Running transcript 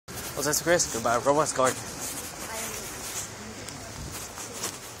What's that, Chris? Goodbye, roblox card.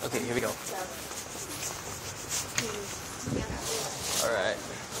 Okay, here we go. Alright.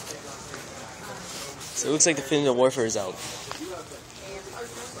 So it looks like the Definitive Warfare is out.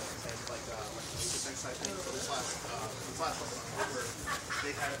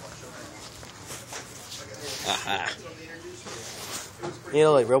 Aha. You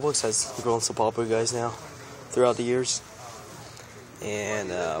know, like Roblox has grown so popular, guys, now throughout the years. And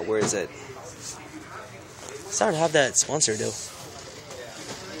where is it? Starting to have that sponsor though.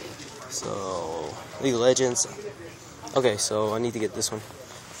 So League of Legends. Okay, so I need to get this one.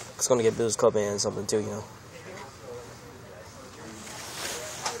 It's gonna get Bills Club and something too, you know.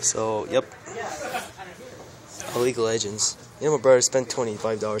 So yep. League of Legends. You know, my brother spent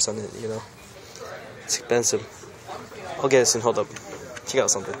 $25 on it. You know, it's expensive. I'll get this and hold up. Check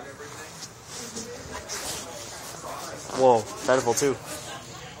out something. Whoa, Titanfall 2.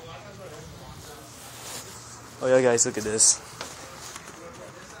 Oh yeah, guys, look at this.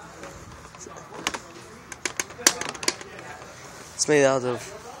 It's made out of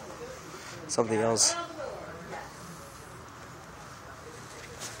something else.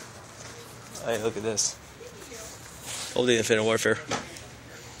 Hey, look at this. Old Infinite Warfare.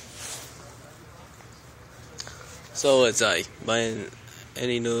 So it's buying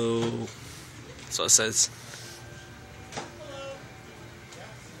any new. That's what it says.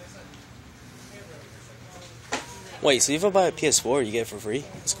 Wait, so if I buy a PS4, you get it for free?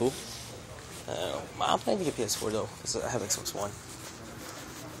 That's cool. I'm planning to get PS4 though, because I have Xbox One.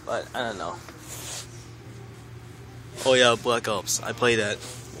 But I don't know. Oh yeah, Black Ops. I played that.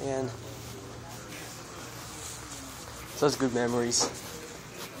 Man. Such good memories.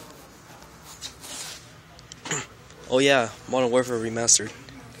 Oh yeah, Modern Warfare Remastered.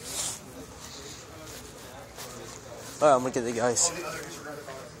 Alright, look at it, guys.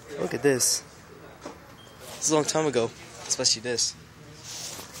 Look at this. This is a long time ago, especially this.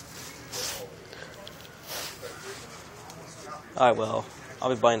 Alright, well,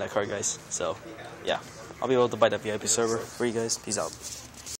 I'll be buying that card, guys. So, yeah. I'll be able to buy that VIP server for you guys. Peace out.